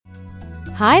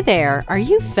Hi there, are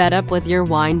you fed up with your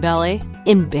wine belly?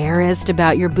 Embarrassed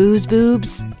about your booze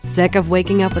boobs? Sick of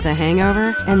waking up with a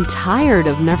hangover? And tired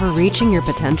of never reaching your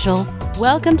potential?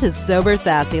 Welcome to Sober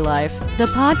Sassy Life, the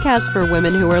podcast for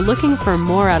women who are looking for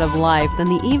more out of life than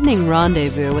the evening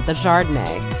rendezvous with the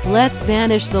Chardonnay. Let's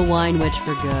banish the wine witch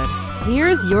for good.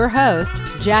 Here's your host,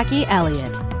 Jackie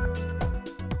Elliott.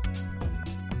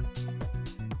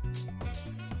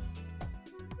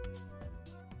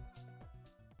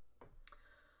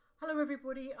 Hello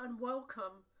everybody and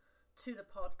welcome to the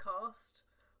podcast.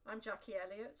 I'm Jackie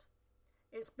Elliott.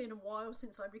 It's been a while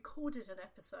since I recorded an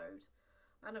episode,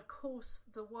 and of course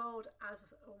the world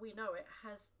as we know it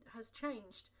has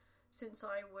changed since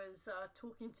I was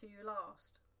talking to you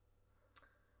last.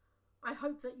 I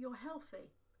hope that you're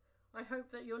healthy. I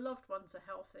hope that your loved ones are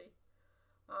healthy.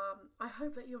 I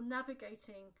hope that you're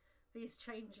navigating these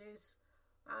changes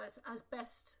as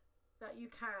best that you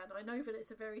can. I know that it's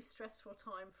a very stressful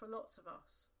time for lots of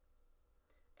us.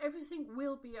 Everything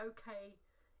will be okay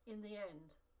in the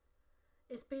end.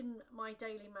 It's been my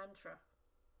daily mantra.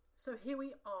 So here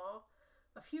we are,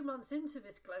 a few months into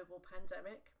this global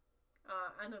pandemic,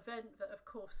 an event that of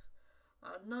course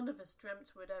none of us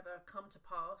dreamt would ever come to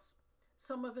pass.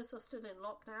 Some of us are still in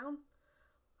lockdown.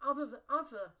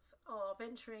 Others are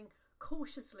venturing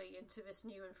cautiously into this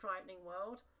new and frightening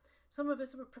world. Some of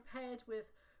us were prepared with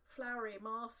flowery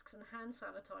masks and hand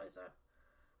sanitizer.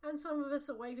 And some of us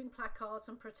are waving placards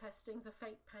and protesting the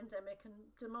fake pandemic and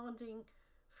demanding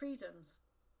freedoms.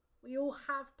 We all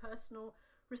have personal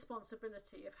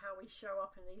responsibility of how we show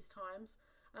up in these times,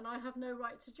 and I have no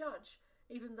right to judge,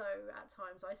 even though at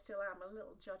times I still am a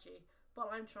little judgy, but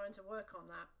I'm trying to work on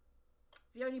that.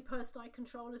 The only person I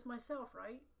control is myself,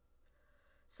 right?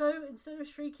 So instead of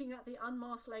shrieking at the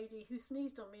unmasked lady who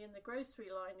sneezed on me in the grocery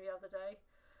line the other day,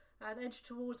 and edged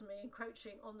towards me,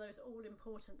 encroaching on those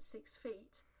all-important 6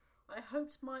 feet, I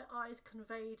hoped my eyes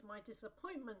conveyed my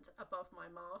disappointment above my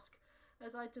mask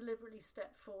as I deliberately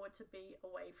stepped forward to be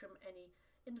away from any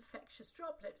infectious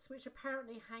droplets, which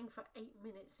apparently hang for 8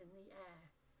 minutes in the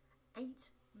air. 8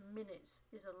 minutes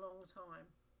is a long time.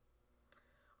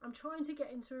 I'm trying to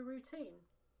get into a routine,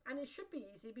 and it should be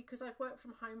easy because I've worked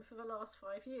from home for the last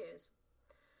 5 years.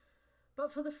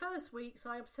 But for the first weeks,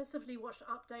 I obsessively watched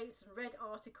updates and read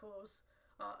articles,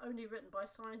 only written by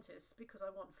scientists, because I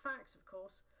want facts, of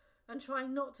course, and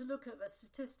trying not to look at the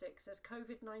statistics as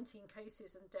COVID-19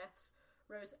 cases and deaths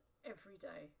rose every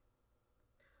day.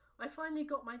 I finally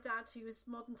got my dad to use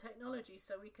modern technology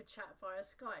so we could chat via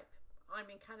Skype. I'm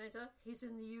in Canada, he's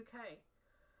in the UK.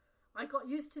 I got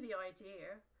used to the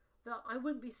idea that I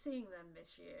wouldn't be seeing them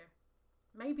this year,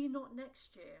 maybe not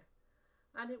next year.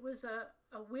 And it was a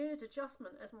weird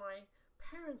adjustment as my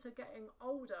parents are getting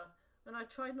older, and I've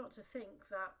tried not to think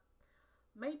that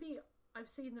maybe I've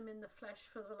seen them in the flesh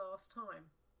for the last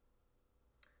time.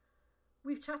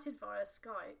 We've chatted via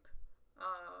Skype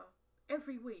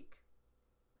every week,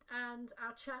 and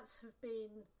our chats have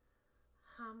been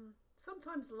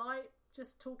sometimes light,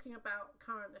 just talking about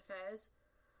current affairs,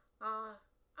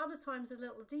 other times a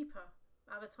little deeper,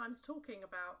 other times talking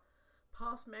about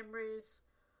past memories,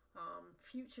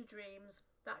 future dreams,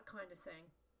 that kind of thing.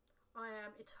 I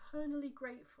am eternally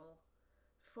grateful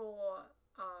for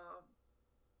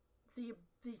the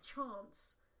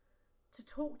chance to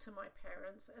talk to my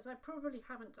parents, as I probably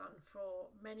haven't done for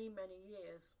many, many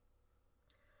years.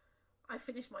 I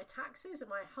finished my taxes and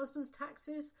my husband's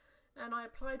taxes, and I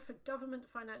applied for government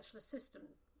financial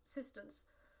assistance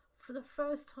for the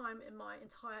first time in my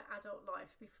entire adult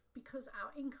life because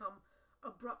our income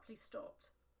abruptly stopped.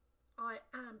 I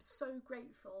am so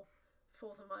grateful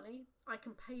for the money. I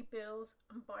can pay bills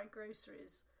and buy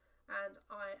groceries, and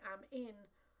I am in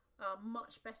a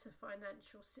much better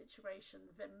financial situation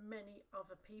than many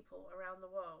other people around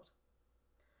the world.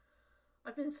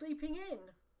 I've been sleeping in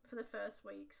for the first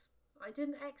weeks. I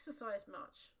didn't exercise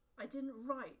much. I didn't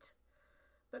write.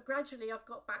 But gradually I've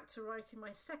got back to writing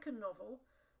my second novel,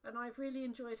 and I've really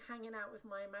enjoyed hanging out with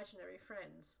my imaginary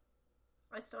friends.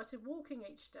 I started walking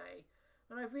each day,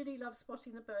 and I really love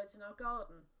spotting the birds in our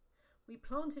garden. We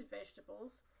planted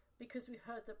vegetables because we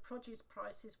heard that produce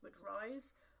prices would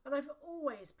rise, and I've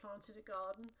always planted a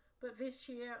garden, but this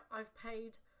year I've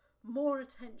paid more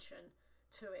attention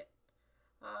to it.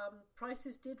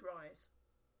 Prices did rise.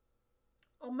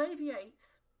 On May the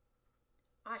 8th,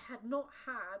 I had not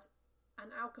had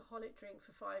an alcoholic drink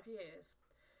for 5 years.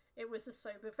 It was a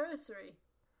soberversary.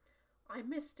 I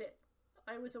missed it.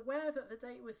 I was aware that the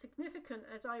date was significant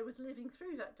as I was living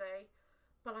through that day,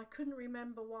 but I couldn't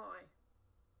remember why.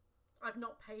 I've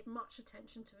not paid much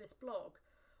attention to this blog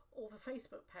or the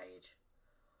Facebook page.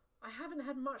 I haven't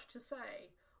had much to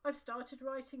say I've started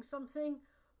writing something,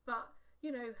 but,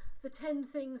 the 10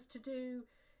 things to do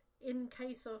in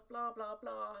case of blah, blah,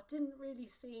 blah didn't really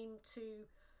seem to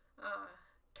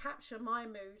capture my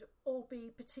mood or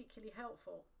be particularly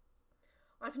helpful.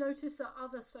 I've noticed that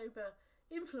other sober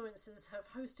influencers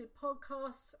have hosted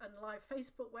podcasts and live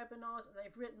Facebook webinars, and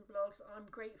they've written blogs, and I'm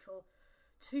grateful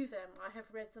to them. I have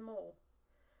read them all.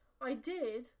 I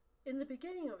did, in the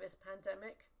beginning of this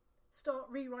pandemic, start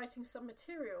rewriting some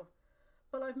material,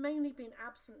 but I've mainly been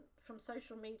absent from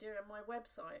social media and my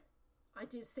website. I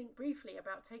did think briefly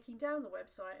about taking down the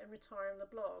website and retiring the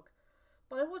blog,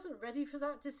 but I wasn't ready for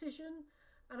that decision,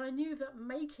 and I knew that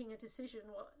making a decision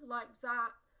like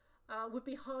that would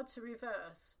be hard to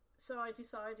reverse, so I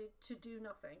decided to do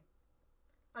nothing.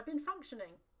 I've been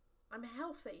functioning. I'm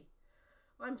healthy.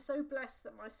 I'm so blessed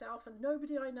that myself and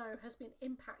nobody I know has been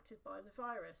impacted by the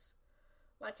virus.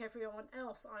 Like everyone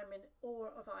else, I'm in awe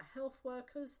of our health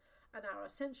workers and our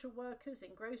essential workers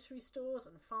in grocery stores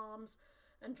and farms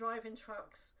and driving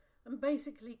trucks, and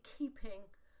basically keeping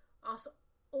us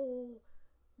all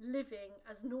living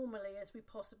as normally as we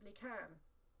possibly can.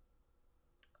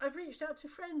 I've reached out to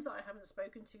friends I haven't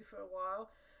spoken to for a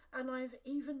while, and I've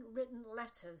even written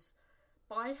letters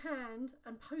by hand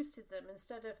and posted them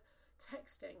instead of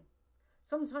texting.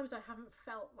 Sometimes I haven't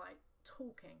felt like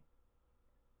talking.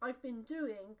 I've been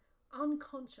doing,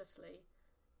 unconsciously,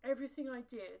 everything I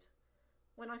did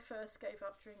when I first gave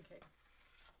up drinking.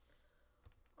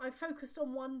 I've focused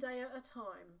on one day at a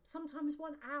time, sometimes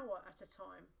 1 hour at a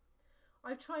time.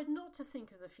 I've tried not to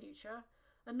think of the future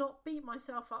and not beat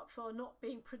myself up for not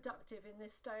being productive in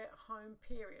this stay-at-home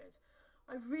period.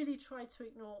 I've really tried to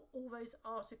ignore all those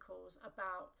articles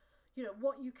about,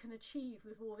 what you can achieve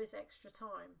with all this extra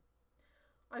time.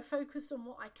 I've focused on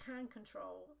what I can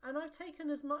control, and I've taken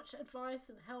as much advice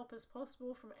and help as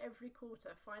possible from every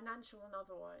quarter, financial and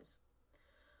otherwise.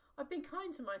 I've been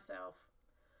kind to myself.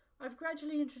 I've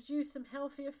gradually introduced some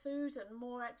healthier food and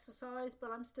more exercise,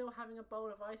 but I'm still having a bowl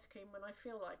of ice cream when I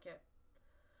feel like it.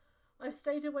 I've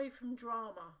stayed away from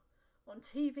drama on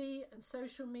TV and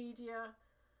social media,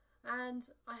 and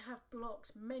I have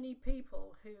blocked many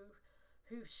people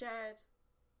who've shared,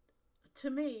 to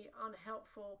me,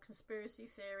 unhelpful conspiracy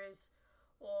theories,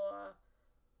 or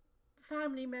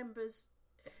family members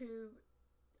who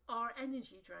are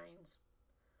energy drains.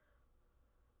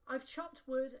 I've chopped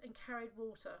wood and carried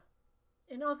water.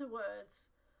 In other words,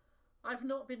 I've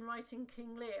not been writing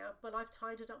King Lear, but I've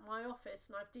tidied up my office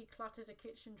and I've decluttered a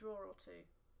kitchen drawer or two.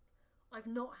 I've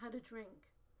not had a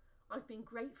drink. I've been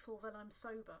grateful that I'm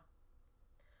sober.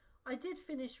 I did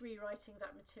finish rewriting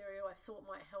that material I thought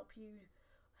might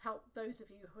help those of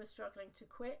you who are struggling to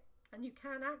quit, and you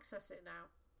can access it now.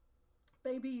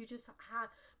 Maybe you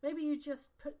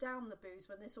just put down the booze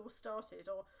when this all started,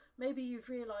 or maybe you've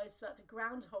realised that the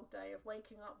Groundhog Day of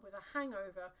waking up with a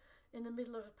hangover in the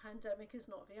middle of a pandemic is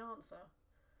not the answer.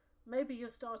 Maybe you're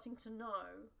starting to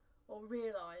know, or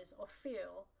realise, or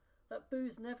feel that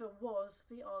booze never was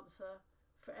the answer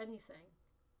for anything.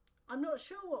 I'm not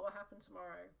sure what will happen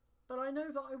tomorrow, but I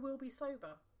know that I will be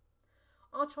sober.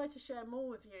 I'll try to share more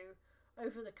with you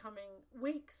over the coming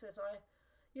weeks as I,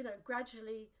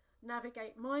 gradually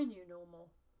navigate my new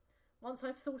normal. Once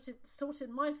I've sorted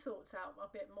my thoughts out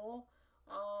a bit more,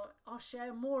 I'll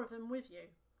share more of them with you.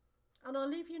 And I'll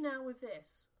leave you now with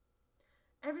this.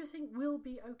 Everything will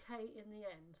be okay in the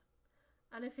end.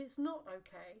 And if it's not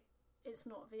okay, it's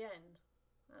not the end.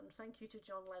 And thank you to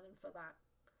John Lennon for that.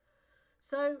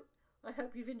 So, I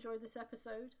hope you've enjoyed this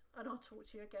episode, and I'll talk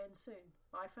to you again soon.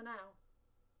 Bye for now.